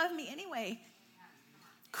 and he loved me anyway.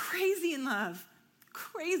 Crazy in love,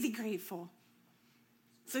 crazy grateful.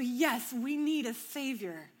 So yes, we need a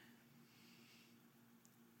Savior.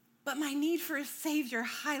 But my need for a Savior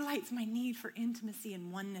highlights my need for intimacy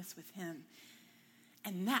and oneness with him.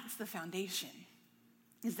 And that's the foundation.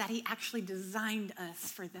 is that he actually designed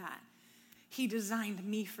us for that. He designed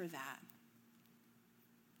me for that.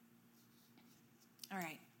 All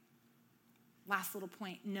right. Last little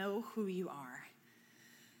point. Know who you are.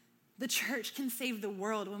 The church can save the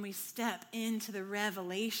world when we step into the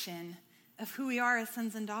revelation of who we are as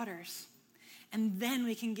sons and daughters. And then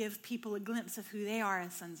we can give people a glimpse of who they are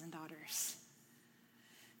as sons and daughters.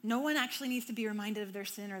 No one actually needs to be reminded of their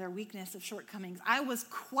sin or their weakness, of shortcomings. I was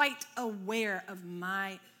quite aware of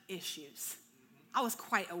my issues. I was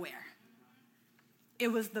quite aware.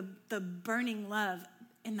 It was the burning love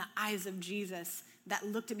in the eyes of Jesus that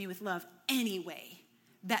looked at me with love anyway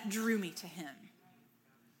that drew me to him.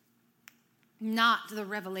 Not the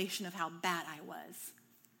revelation of how bad I was.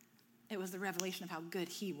 It was the revelation of how good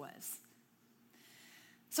he was.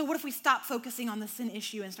 So what if we stop focusing on the sin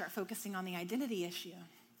issue and start focusing on the identity issue?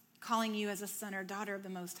 Calling you as a son or daughter of the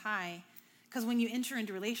Most High. Because when you enter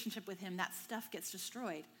into relationship with him, that stuff gets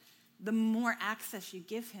destroyed. The more access you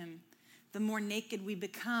give him, the more naked we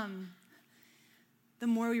become. The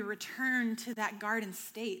more we return to that garden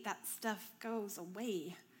state, that stuff goes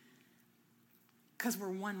away. Because we're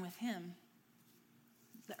one with him.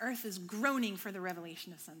 The earth is groaning for the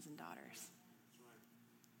revelation of sons and daughters.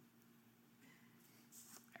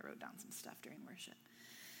 I wrote down some stuff during worship.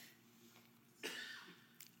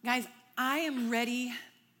 Guys, I am ready.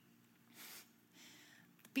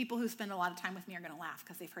 People who spend a lot of time with me are going to laugh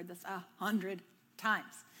because they've heard this 100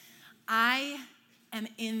 times. I am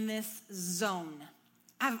in this zone.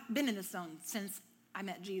 I've been in this zone since I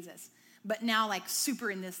met Jesus, but now like super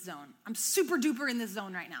in this zone. I'm super duper in this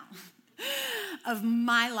zone right now of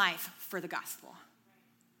my life for the gospel.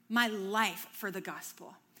 My life for the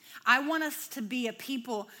gospel. I want us to be a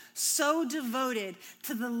people so devoted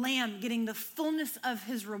to the Lamb getting the fullness of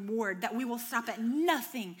his reward that we will stop at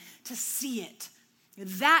nothing to see it.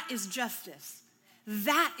 That is justice.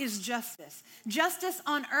 That is justice. Justice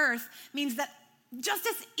on earth means that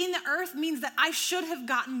justice in the earth means that I should have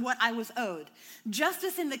gotten what I was owed.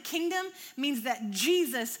 Justice in the kingdom means that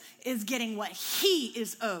Jesus is getting what he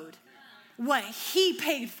is owed, what he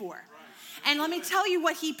paid for. And let me tell you,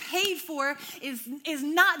 what he paid for is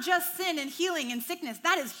not just sin and healing and sickness.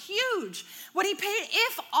 That is huge. What he paid,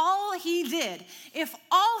 if all he did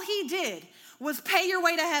was pay your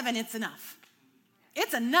way to heaven, it's enough.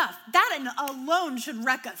 It's enough. That alone should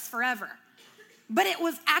wreck us forever. But it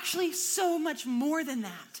was actually so much more than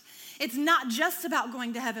that. It's not just about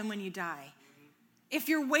going to heaven when you die. If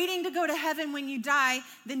you're waiting to go to heaven when you die,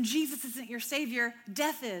 then Jesus isn't your Savior.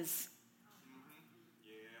 Death is.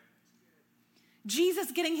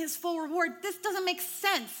 Jesus getting his full reward. This doesn't make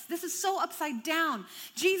sense. This is so upside down.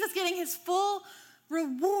 Jesus getting his full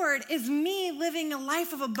reward is me living a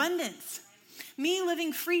life of abundance. Me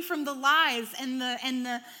living free from the lies and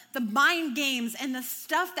the mind games and the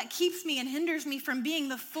stuff that keeps me and hinders me from being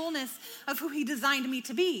the fullness of who he designed me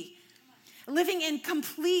to be. Living in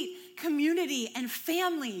complete community and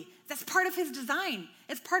family. That's part of his design.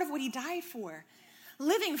 It's part of what he died for.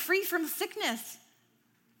 Living free from sickness.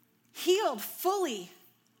 Healed fully.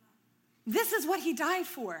 This is what he died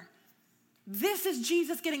for. This is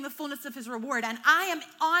Jesus getting the fullness of his reward. And I am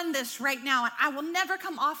on this right now, and I will never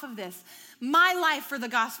come off of this. My life for the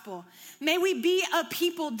gospel. May we be a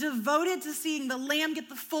people devoted to seeing the Lamb get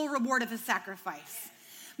the full reward of his sacrifice.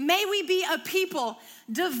 May we be a people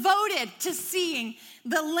devoted to seeing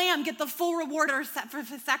the Lamb get the full reward of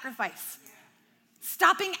his sacrifice.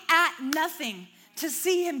 Stopping at nothing to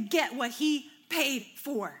see him get what he paid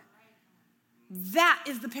for. That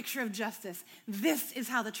is the picture of justice. This is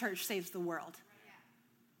how the church saves the world.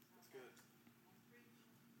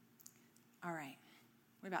 All right,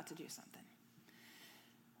 we're about to do something.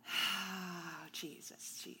 Oh,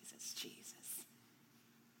 Jesus, Jesus, Jesus.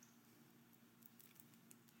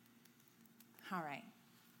 All right.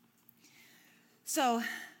 So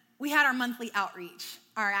we had our monthly outreach,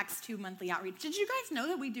 our Acts 2 monthly outreach. Did you guys know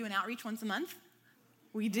that we do an outreach once a month?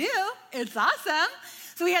 We do. It's awesome.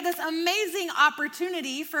 So we had this amazing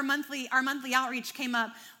opportunity for our monthly outreach came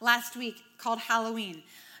up last week called Halloween.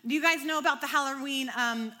 Do you guys know about the Halloween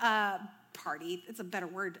party? It's a better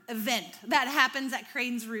word, event that happens at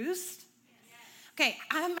Crane's Roost? Okay,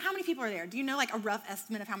 how many people are there? Do you know like a rough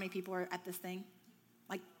estimate of how many people are at this thing?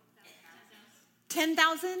 Like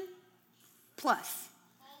 10,000 plus.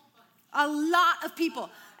 A lot of people.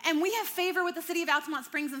 And we have favor with the city of Altamont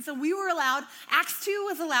Springs, and so we were allowed, Acts 2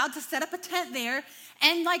 was allowed to set up a tent there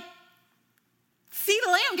and like see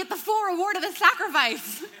the Lamb get the full reward of his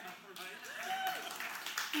sacrifice.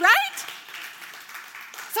 Right?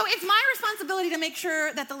 So it's my responsibility to make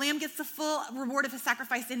sure that the Lamb gets the full reward of his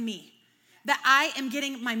sacrifice in me. that I am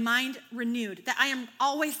getting my mind renewed, that I am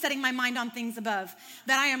always setting my mind on things above,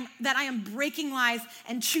 that I am breaking lies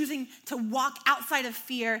and choosing to walk outside of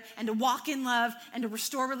fear and to walk in love and to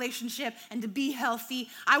restore relationship and to be healthy.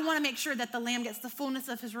 I want to make sure that the Lamb gets the fullness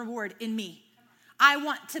of his reward in me. I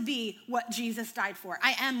want to be what Jesus died for.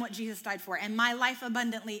 I am what Jesus died for, and my life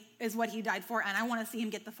abundantly is what he died for, and I want to see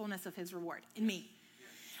him get the fullness of his reward in me.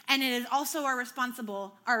 And it is also our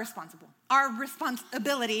responsibility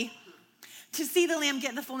to see the Lamb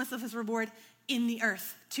get the fullness of his reward in the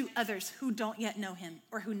earth to others who don't yet know him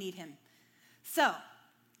or who need him. So,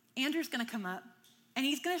 Andrew's going to come up, and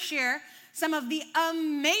he's going to share some of the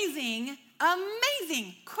amazing,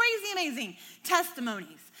 crazy amazing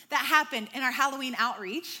testimonies that happened in our Halloween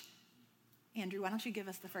outreach. Andrew, why don't you give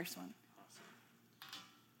us the first one? Awesome.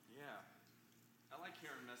 Yeah. I like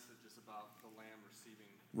hearing messages about the Lamb receiving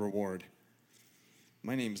reward.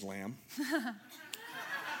 My name's Lamb.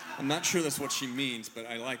 I'm not sure that's what she means, but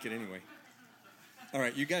I like it anyway. All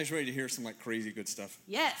right, you guys ready to hear some crazy good stuff?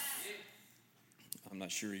 Yes. I'm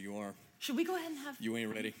not sure you are. Should we go ahead and have... You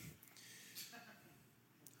ain't ready.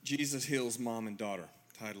 Jesus Heals Mom and Daughter,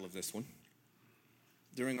 title of this one.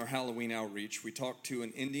 During our Halloween outreach, we talked to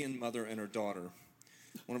an Indian mother and her daughter.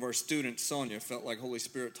 One of our students, Sonia, felt like Holy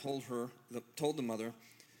Spirit told the mother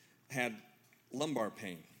had lumbar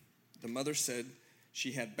pain. The mother said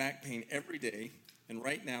she had back pain every day, and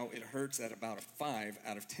right now it hurts at about a 5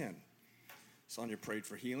 out of 10. Sonia prayed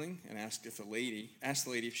for healing and asked the lady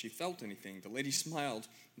if she felt anything. The lady smiled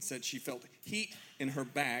and said she felt heat in her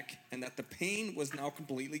back and that the pain was now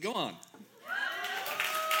completely gone.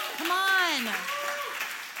 Come on.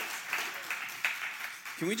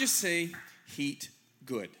 Can we just say heat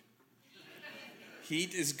good?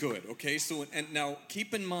 Heat is good, okay? So, and now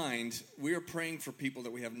keep in mind, we are praying for people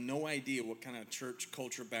that we have no idea what kind of church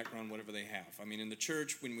culture background, whatever they have. I mean, in the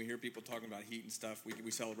church, when we hear people talking about heat and stuff,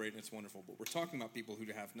 we celebrate and it's wonderful. But we're talking about people who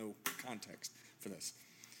have no context for this.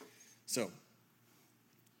 So,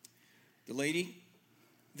 the lady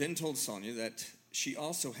then told Sonia that she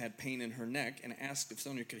also had pain in her neck and asked if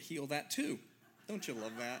Sonia could heal that too. Don't you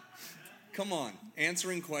love that? Come on,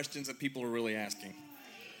 answering questions that people are really asking.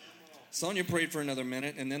 Sonia prayed for another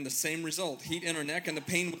minute, and then the same result. Heat in her neck, and the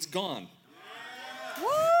pain was gone. Woo!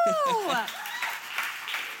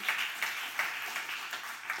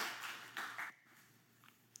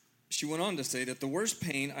 She went on to say that the worst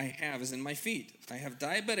pain I have is in my feet. I have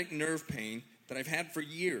diabetic nerve pain that I've had for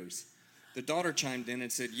years. The daughter chimed in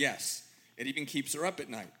and said, yes, it even keeps her up at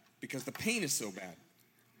night because the pain is so bad.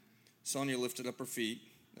 Sonia lifted up her feet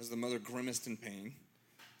as the mother grimaced in pain.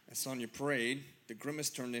 As Sonia prayed, the grimace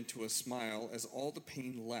turned into a smile as all the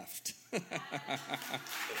pain left. Yes!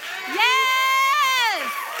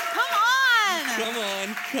 Come on! Come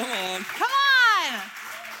on. Come on!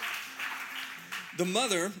 The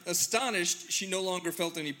mother, astonished she no longer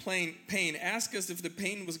felt any pain, asked us if the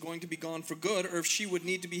pain was going to be gone for good or if she would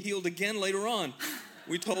need to be healed again later on.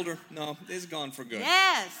 We told her, no, it's gone for good.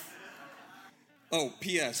 Yes! Oh,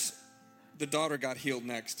 P.S. The daughter got healed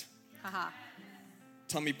next. Haha.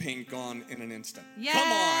 Tummy pain gone in an instant. Yes.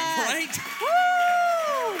 Come on, right?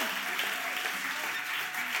 Woo!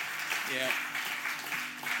 Yeah.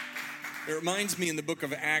 It reminds me in the book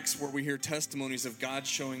of Acts where we hear testimonies of God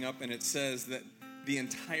showing up and it says that the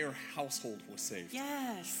entire household was saved.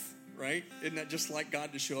 Yes. Right? Isn't that just like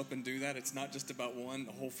God to show up and do that? It's not just about one,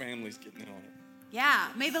 the whole family's getting in on it. Yeah.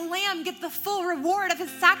 May the Lamb get the full reward of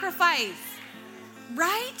his sacrifice.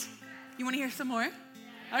 Right? You want to hear some more?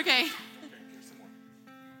 Okay.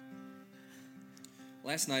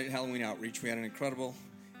 Last night at Halloween Outreach, we had an incredible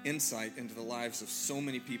insight into the lives of so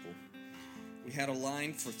many people. We had a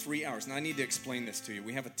line for 3 hours. Now, I need to explain this to you.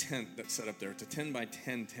 We have a tent that's set up there. It's a 10 by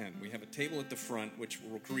 10 tent. We have a table at the front, which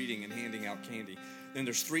we're greeting and handing out candy. Then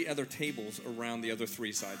there's 3 other tables around the other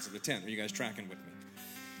 3 sides of the tent. Are you guys tracking with me?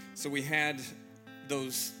 So we had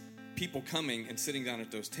those people coming and sitting down at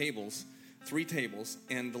those tables, 3 tables,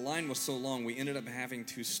 and the line was so long, we ended up having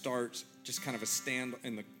to start just kind of a stand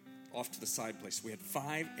off to the side place. We had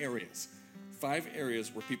 5 areas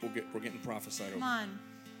where people were getting prophesied over. Come on.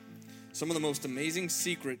 Some of the most amazing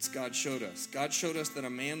secrets God showed us. God showed us that a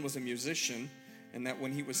man was a musician and that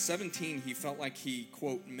when he was 17, he felt like he,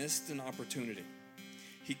 quote, missed an opportunity.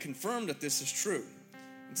 He confirmed that this is true.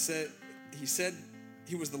 And he said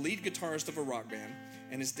he was the lead guitarist of a rock band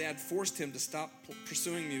and his dad forced him to stop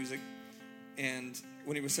pursuing music and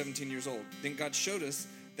when he was 17 years old. Then God showed us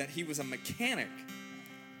that he was a mechanic.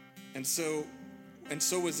 And so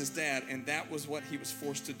was his dad, and that was what he was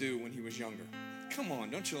forced to do when he was younger. Come on,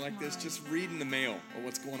 don't you like this? Just reading the mail of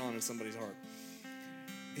what's going on in somebody's heart.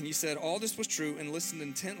 And he said, all this was true, and listened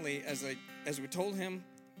intently as I told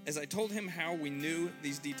him how we knew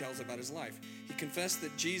these details about his life. He confessed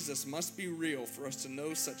that Jesus must be real for us to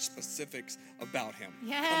know such specifics about him.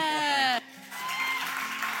 Yeah.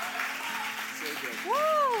 So good.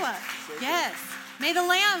 Woo! So Yes. May the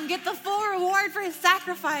Lamb get the full reward for his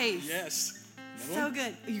sacrifice. Yes. So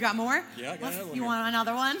good. You got more? Yeah, I got another one You here. want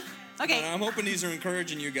another one? Okay. I'm hoping these are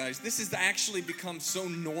encouraging you guys. This has actually become so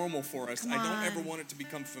normal for us. Come I don't on. ever want it to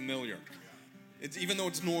become familiar. Even though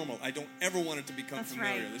it's normal, I don't ever want it to become That's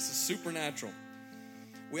familiar. right. This is supernatural.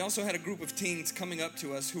 We also had a group of teens coming up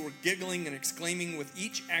to us who were giggling and exclaiming with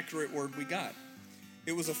each accurate word we got.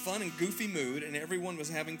 It was a fun and goofy mood, and everyone was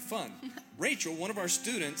having fun. Rachel, one of our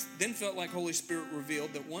students, then felt like Holy Spirit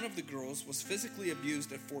revealed that one of the girls was physically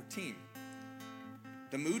abused at 14.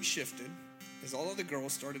 The mood shifted as all of the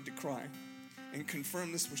girls started to cry and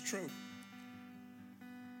confirmed this was true.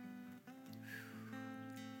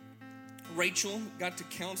 Rachel got to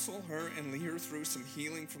counsel her and lead her through some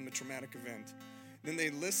healing from the traumatic event. Then they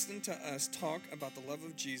listened to us talk about the love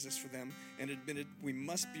of Jesus for them and admitted we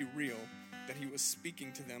must be real, that he was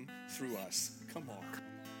speaking to them through us. Come on.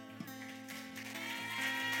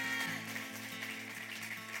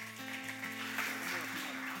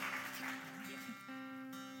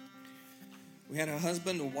 We had a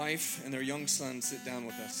husband, a wife, and their young son sit down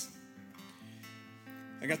with us.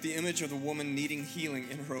 I got the image of the woman needing healing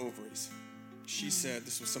in her ovaries. She said,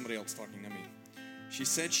 this was somebody else talking to me. She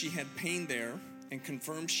said she had pain there and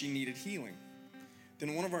confirmed she needed healing.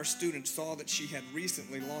 Then one of our students saw that she had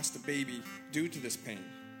recently lost a baby due to this pain.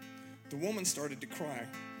 The woman started to cry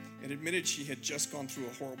and admitted she had just gone through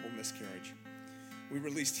a horrible miscarriage. We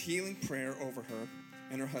released healing prayer over her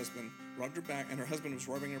and her husband, rubbed her back, and her husband was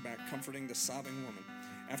rubbing her back, comforting the sobbing woman.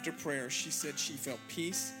 After prayer, she said she felt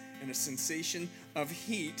peace and a sensation of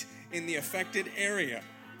heat in the affected area.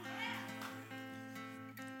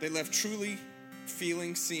 They left truly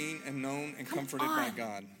feeling seen and known and comforted by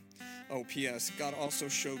God. Oh, P.S. God also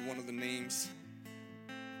showed one of us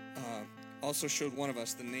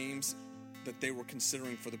the names that they were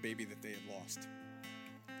considering for the baby that they had lost.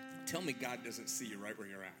 Tell me God doesn't see you right where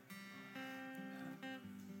you're at.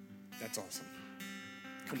 That's awesome.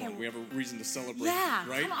 Come on, we have a reason to celebrate, Yeah,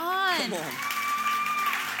 right? come on. Come on.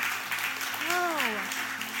 Oh.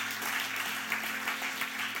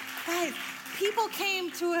 Guys, people came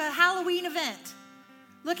to a Halloween event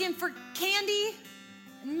looking for candy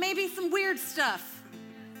and maybe some weird stuff.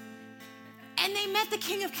 And they met the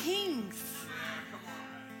King of Kings.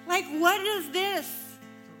 Like, what is this?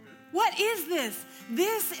 What is this?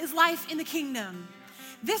 This is life in the kingdom.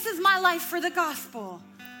 This is my life for the gospel.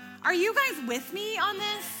 Are you guys with me on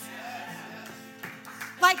this?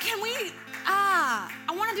 Like, can we, I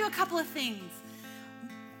want to do a couple of things.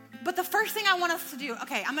 But the first thing I want us to do,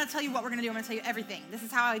 okay, I'm going to tell you what we're going to do. I'm going to tell you everything. This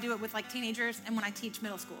is how I do it with, like, teenagers and when I teach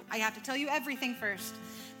middle school. I have to tell you everything first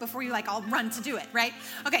before you, like, all run to do it, right?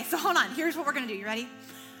 Okay, so hold on. Here's what we're going to do. You ready?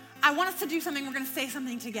 I want us to do something. We're going to say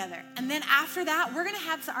something together. And then after that, we're going to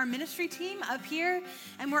have our ministry team up here.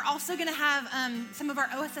 And we're also going to have some of our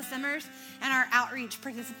OSSMers and our outreach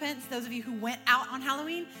participants, those of you who went out on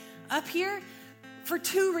Halloween, up here for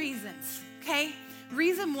two reasons, okay?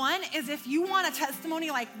 Reason one is if you want a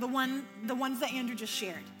testimony like the ones that Andrew just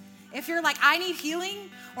shared. If you're like, I need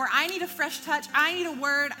healing, or I need a fresh touch, I need a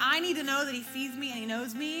word, I need to know that he sees me and he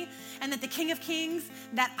knows me, and that the King of Kings,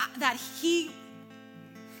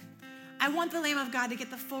 I want the Lamb of God to get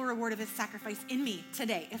the full reward of his sacrifice in me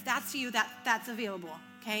today. If that's you, that's available,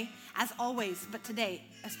 okay? As always, but today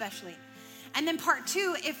especially. And then part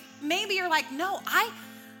two, if maybe you're like, no,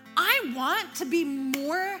 I want to be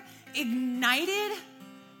more ignited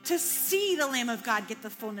to see the Lamb of God get the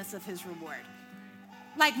fullness of his reward.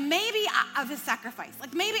 Like maybe of his sacrifice.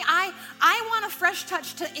 Like maybe I want a fresh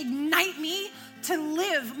touch to ignite me to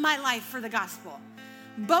live my life for the gospel.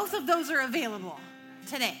 Both of those are available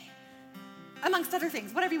today. Amongst other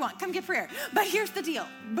things, whatever you want, come get prayer. But here's the deal.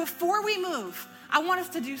 Before we move, I want us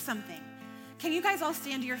to do something. Can you guys all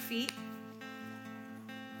stand to your feet?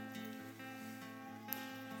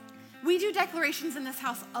 We do declarations in this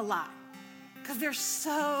house a lot because they're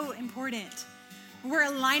so important. We're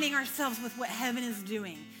aligning ourselves with what heaven is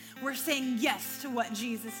doing. We're saying yes to what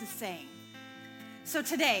Jesus is saying. So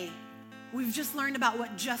today, we've just learned about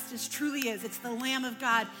what justice truly is. It's the Lamb of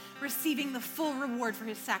God receiving the full reward for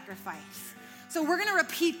his sacrifice. So we're going to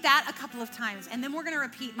repeat that a couple of times, and then we're going to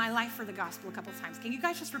repeat my life for the gospel a couple of times. Can you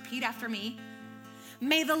guys just repeat after me?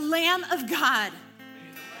 May the Lamb of God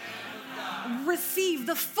receive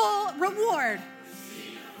the full reward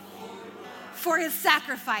for his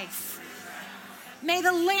sacrifice. May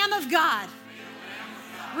the Lamb of God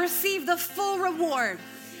receive the full reward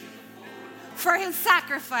for his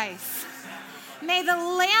sacrifice. May the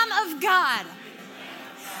Lamb of God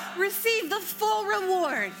receive the full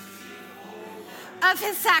reward of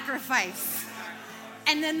his sacrifice.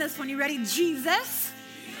 And then this one, you ready? Jesus,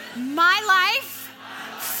 my life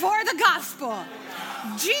for the gospel.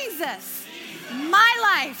 Jesus, my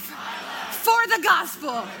life for the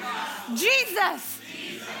gospel. Jesus,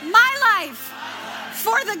 my life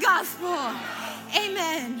for the gospel.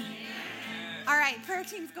 Amen. All right, prayer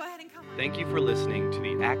teams, go ahead and come. Thank you for listening to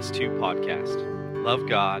the Acts 2 podcast. Love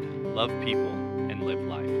God, love people, and live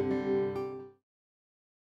life.